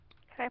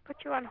Can I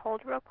put you on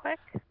hold real quick?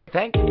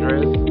 Thank you,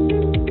 Driz.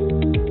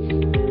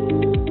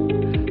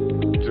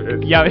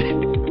 Yo,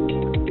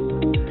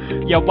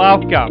 you're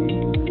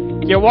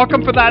welcome. You're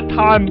welcome for that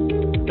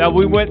time that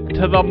we went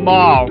to the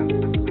mall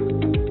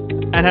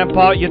and I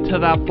brought you to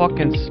that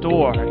fucking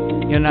store.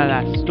 You know,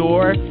 that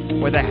store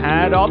where they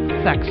had all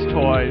the sex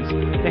toys.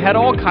 They had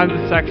all kinds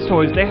of sex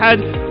toys. They had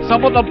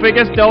some of the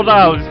biggest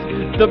dildos.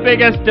 The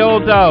biggest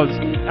dildos.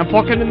 And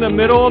fucking in the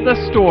middle of the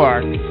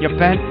store, you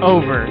bent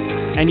over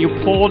and you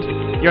pulled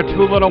your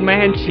two little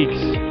man cheeks.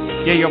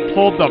 Yeah, you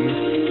pulled them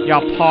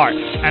apart.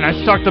 And I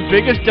stuck the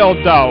biggest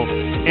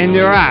dildo in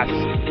your ass.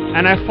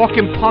 And I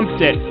fucking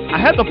pumped it. I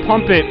had to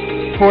pump it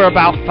for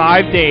about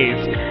 5 days.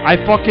 I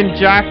fucking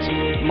jacked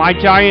my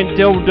giant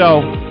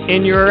dildo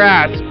in your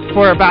ass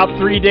for about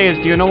 3 days.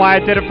 Do you know why I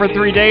did it for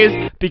 3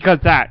 days? Because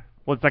that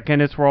was the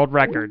Guinness World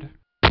Record.